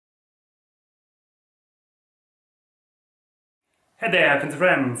Hey there, fancy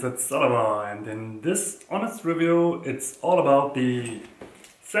friends, it's Oliver, and in this honest review it's all about the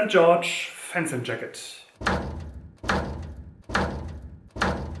St. George fencing jacket.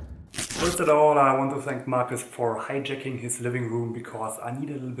 First of all, I want to thank Marcus for hijacking his living room because I need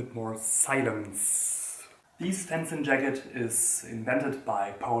a little bit more silence. This fencing jacket is invented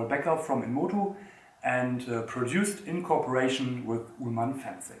by Becker from In Motu and produced in cooperation with Uhlmann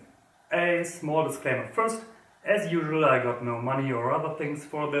Fencing. A small disclaimer first. As usual, I got no money or other things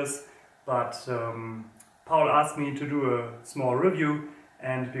for this, but Paul asked me to do a small review,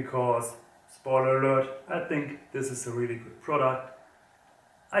 and because, spoiler alert, I think this is a really good product,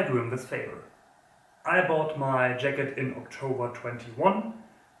 I do him this favor. I bought my jacket in October 21,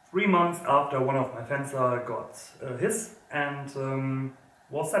 3 months after one of my fencers got his and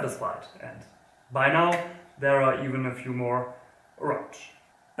was satisfied, and by now there are even a few more around.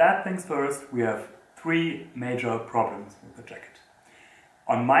 Bad things first, we have 3 major problems with the jacket.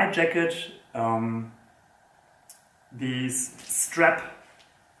 On my jacket, the strap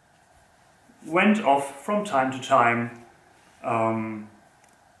went off from time to time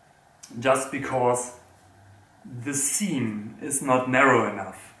just because the seam is not narrow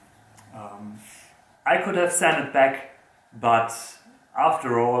enough. I could have sent it back, but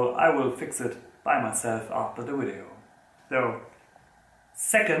after all, I will fix it by myself after the video. So,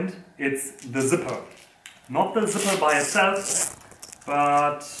 second, it's the zipper. Not the zipper by itself,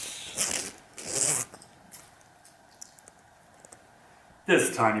 but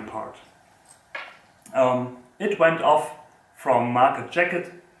this tiny part. It went off from Market's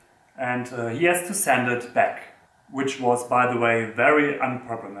jacket and he has to send it back, which was, by the way, very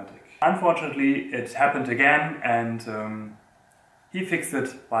unproblematic. Unfortunately, it happened again and he fixed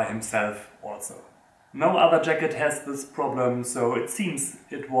it by himself also. No other jacket has this problem, so it seems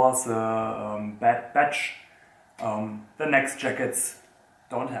it was a bad batch. The next jackets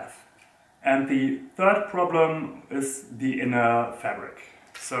don't have. And the third problem is the inner fabric.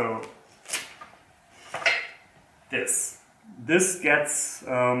 So this gets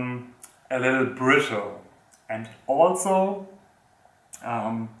a little brittle, and also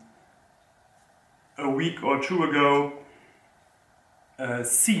a week or 2 ago a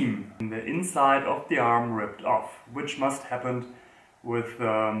seam in the inside of the arm ripped off, which must happen with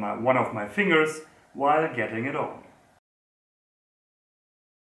one of my fingers while getting it on.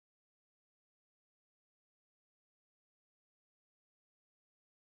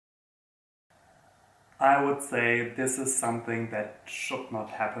 I would say this is something that should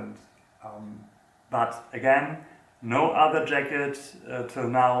not happen. But again, no other jacket till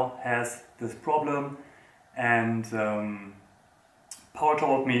now has this problem, and Paul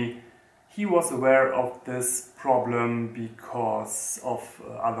told me he was aware of this problem because of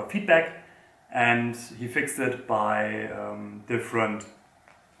other feedback, and he fixed it by different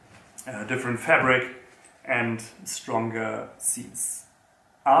fabric and stronger seams.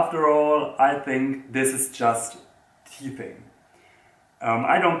 After all, I think this is just teething.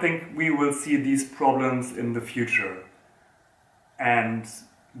 I don't think we will see these problems in the future. And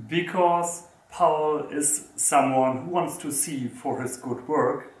because Paul is someone who wants to see for his good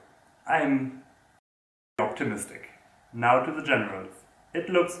work, I'm optimistic. Now to the generals. It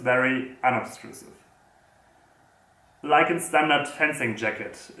looks very unobtrusive. Like in standard fencing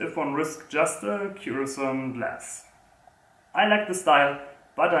jacket, if one risks just a cumbersome glass. I like the style,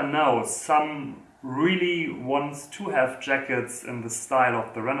 but I know some really wants to have jackets in the style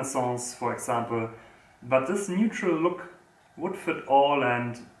of the Renaissance, for example, but this neutral look would fit all,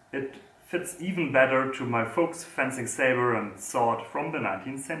 and it fits even better to my folks' fencing sabre and sword from the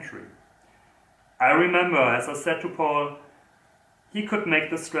 19th century. I remember, as I said to Paul, he could make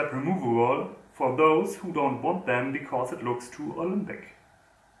the strap removable for those who don't want them because it looks too Olympic.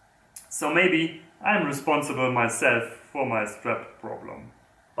 So maybe I'm responsible myself for my strap problem.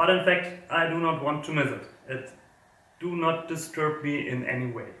 But in fact, I do not want to miss it. It do not disturb me in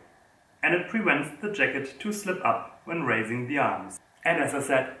any way. And it prevents the jacket to slip up when raising the arms. And as I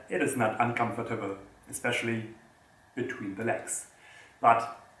said, it is not uncomfortable, especially between the legs.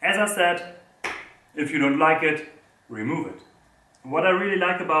 But as I said, if you don't like it, remove it. What I really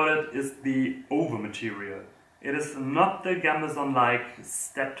like about it is the over material. It is not the gambeson-like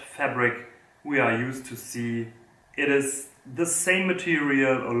stepped fabric we are used to see. It is the same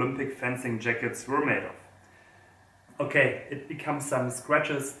material Olympic fencing jackets were made of. Okay, it becomes some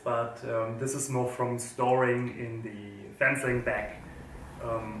scratches, but this is more from storing in the fencing bag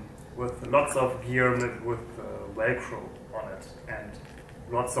with lots of gear with Velcro on it and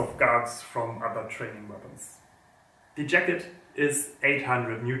lots of guards from other training weapons. The jacket is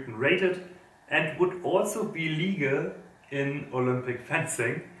 800 Newton rated and would also be legal in Olympic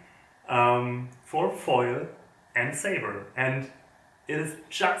fencing for foil and sabre, and it is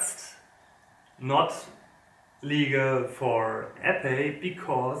just not legal for épée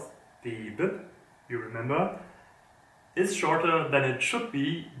because the bib, you remember, is shorter than it should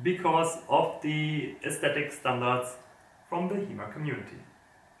be because of the aesthetic standards from the Hema community.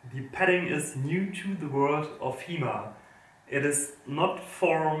 The padding is new to the world of Hema. It is not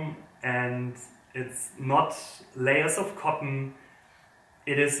form and it's not layers of cotton.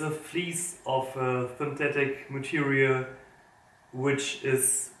 It is a fleece of a synthetic material which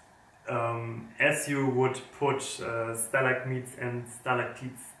is as you would put stalagmites and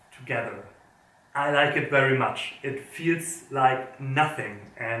stalactites together. I like it very much. It feels like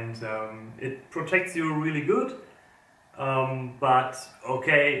nothing and it protects you really good. But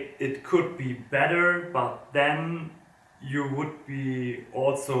okay, it could be better, but then you would be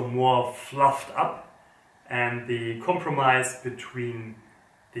also more fluffed up, and the compromise between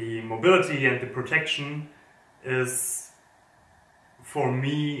the mobility and the protection is, for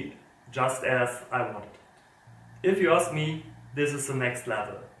me, just as I wanted it. If you ask me, this is the next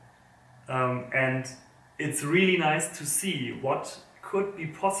level. And it's really nice to see what could be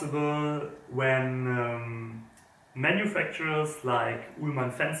possible when manufacturers like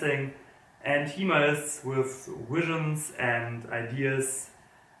Uhlmann Fencing and Hemaists with visions and ideas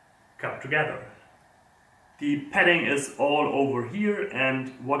come together. The padding is all over here, and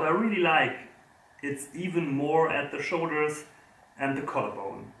what I really like, it's even more at the shoulders and the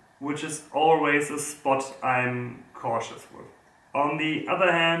collarbone, which is always a spot I'm cautious with. On the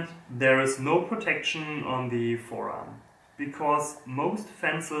other hand, there is no protection on the forearm, because most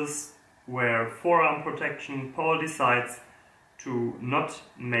fences where forearm protection, Paul decides to not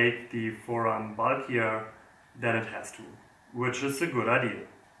make the forearm bulkier than it has to, which is a good idea.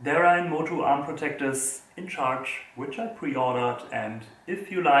 There are In Motu arm protectors in charge, which I pre-ordered, and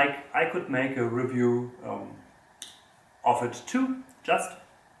if you like, I could make a review of it too. Just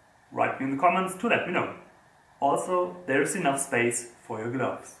write me in the comments to let me know. Also, there is enough space for your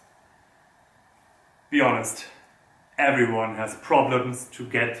gloves. Be honest, everyone has problems to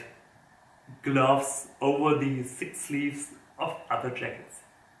get gloves over the thick sleeves of other jackets.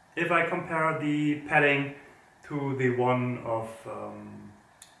 If I compare the padding to the one of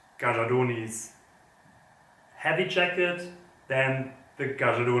Gajadoni's heavy jacket, then the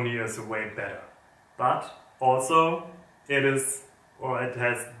Gajadoni is way better. But also it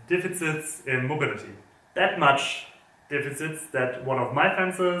has deficits in mobility. That much deficits that one of my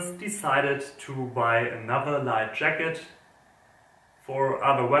fencers decided to buy another light jacket for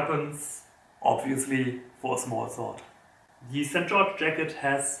other weapons, obviously for a small sword. The St. George jacket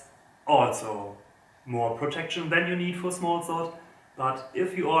has also more protection than you need for a small sword, but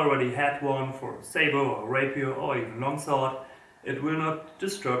if you already had one for a sabre or rapier or even longsword, it will not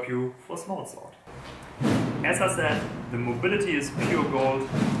disturb you for small sword. As I said, the mobility is pure gold,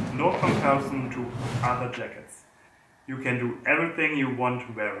 no comparison to other jackets. You can do everything you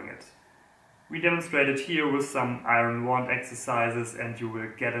want wearing it. We demonstrated here with some iron wand exercises, and you will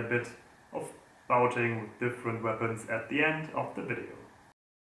get a bit of bouting with different weapons at the end of the video.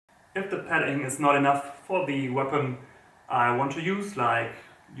 If the padding is not enough for the weapon I want to use, like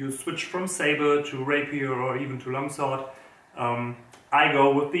you switch from sabre to rapier or even to longsword, I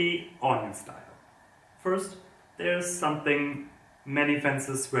go with the onion style. First, there's something many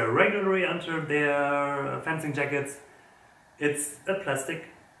fencers wear regularly under their fencing jackets. It's a plastic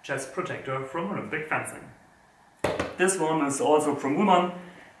chest protector from Olympic fencing. This one is also from Uhlmann.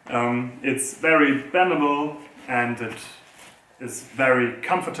 It's very bendable and it is very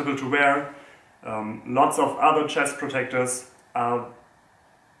comfortable to wear. Lots of other chest protectors are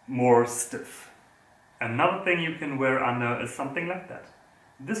more stiff. Another thing you can wear under is something like that.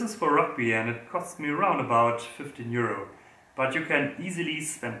 This is for rugby and it costs me around about 15 euro, but you can easily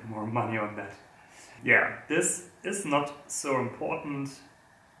spend more money on that. Yeah, this is not so important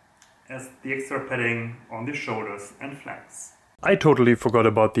as the extra padding on the shoulders and flanks. I totally forgot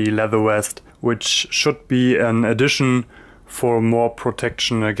about the leather vest, which should be an addition for more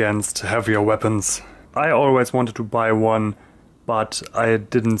protection against heavier weapons. I always wanted to buy one, but I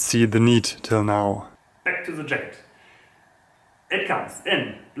didn't see the need till now. Back to the jacket. It comes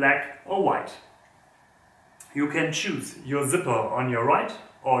in black or white. You can choose your zipper on your right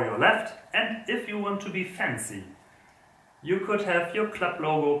or your left, and if you want to be fancy, you could have your club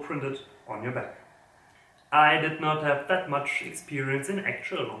logo printed on your back. I did not have that much experience in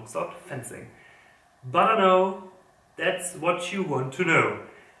actual longsword fencing, but I know that's what you want to know,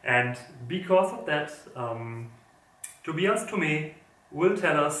 and because of that, Tobias Tomé will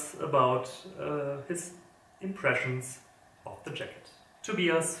tell us about his impressions of the jacket.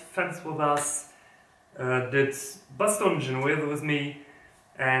 Tobias fenced with us, did Bastonjen with me,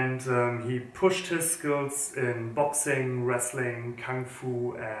 and he pushed his skills in boxing, wrestling, kung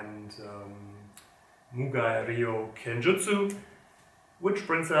fu and Muay Ryo Kenjutsu, which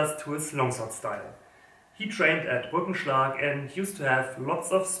brings us to his longsword style. He trained at Brückenschlag and used to have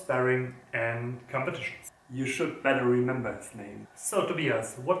lots of sparring and competitions. You should better remember his name. So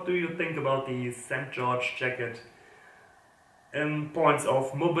Tobias, what do you think about the St. George jacket in points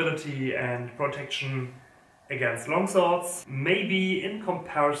of mobility and protection against longswords, maybe in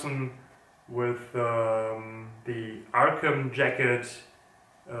comparison with the Arcem jacket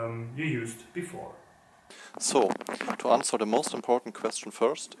you used before? So, to answer the most important question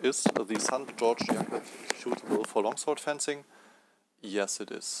first, is the St. George jacket suitable for longsword fencing? Yes,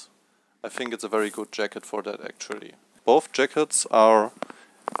 it is. I think it's a very good jacket for that actually. Both jackets are,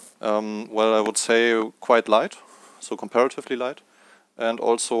 well, I would say quite light, so comparatively light, and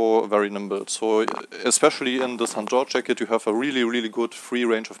also very nimble. So, especially in the St. George jacket you have a really good free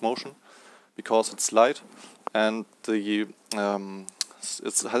range of motion, because it's light and the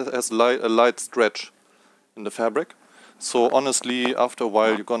it has a light stretch in the fabric. So honestly, after a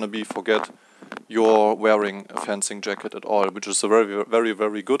while you're gonna forget you're wearing a fencing jacket at all, which is a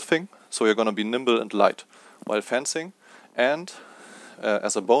very good thing. So you're gonna be nimble and light while fencing. And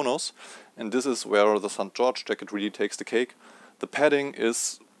as a bonus, and this is where the St. George jacket really takes the cake, the padding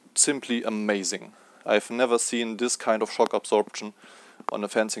is simply amazing. I've never seen this kind of shock absorption on a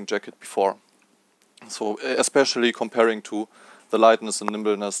fencing jacket before. So especially comparing to the lightness and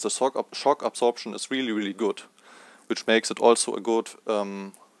nimbleness, the shock absorption is really good, which makes it also a good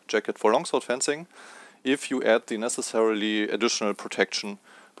jacket for longsword fencing if you add the necessarily additional protection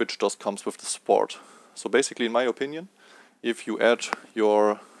which just comes with the sport. So basically, in my opinion, if you add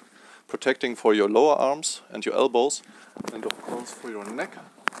your protecting for your lower arms and your elbows, and of course for your neck,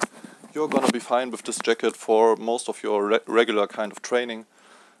 you're gonna be fine with this jacket for most of your regular kind of training.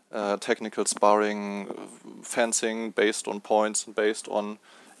 Technical sparring, fencing based on points and based on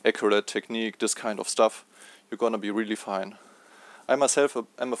accurate technique, this kind of stuff, you're gonna be really fine. I myself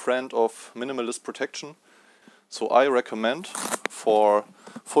am a friend of minimalist protection, so I recommend for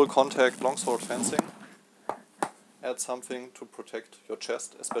full contact longsword fencing, add something to protect your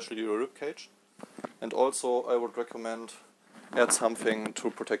chest, especially your rib cage, and also I would recommend add something to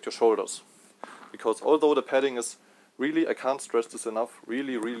protect your shoulders, because although the padding is really, I can't stress this enough,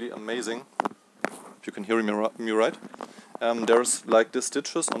 really amazing. If you can hear me right. There's like these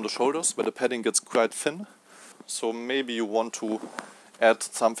stitches on the shoulders where the padding gets quite thin. So maybe you want to add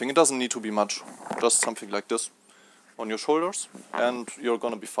something, it doesn't need to be much, just something like this on your shoulders and you're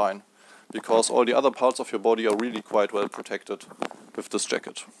gonna be fine. Because all the other parts of your body are really quite well protected with this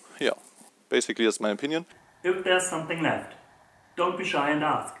jacket. Yeah, basically that's my opinion. If there's something left, don't be shy and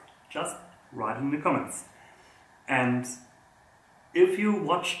ask. Just write in the comments. And if you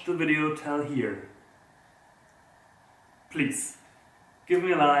watched the video till here, please give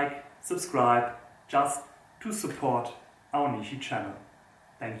me a like, subscribe, just to support our Nishi channel.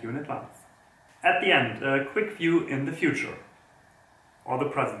 Thank you in advance. At the end, a quick view in the future, or the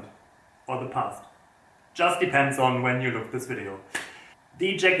present, or the past. Just depends on when you look this video.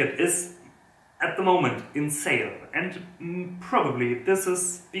 The jacket is at the moment in sale, and probably this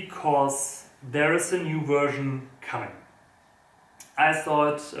is because there is a new version coming. I saw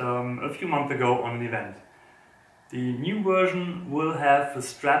it a few months ago on an event. The new version will have a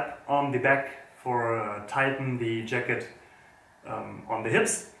strap on the back for tighten the jacket on the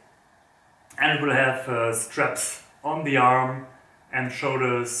hips, and it will have straps on the arm and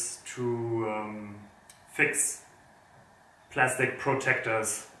shoulders to fix plastic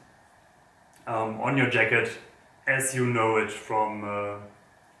protectors on your jacket, as you know it from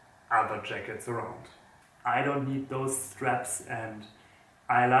other jackets around. I don't need those straps and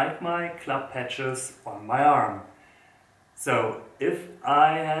I like my club patches on my arm. So if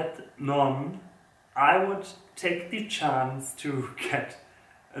I had none, I would take the chance to get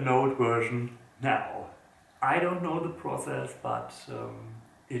an old version now. I don't know the process, but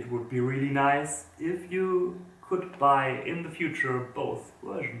it would be really nice if you could buy in the future both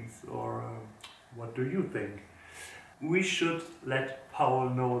versions, or what do you think? We should let Paul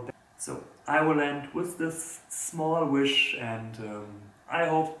know that. So I will end with this small wish, and I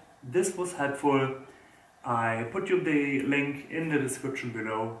hope this was helpful. I put you the link in the description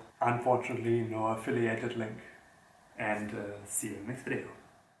below. Unfortunately, no affiliated link. And see you in the next video.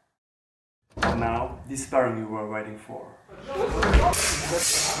 And now, the sparring you were waiting for.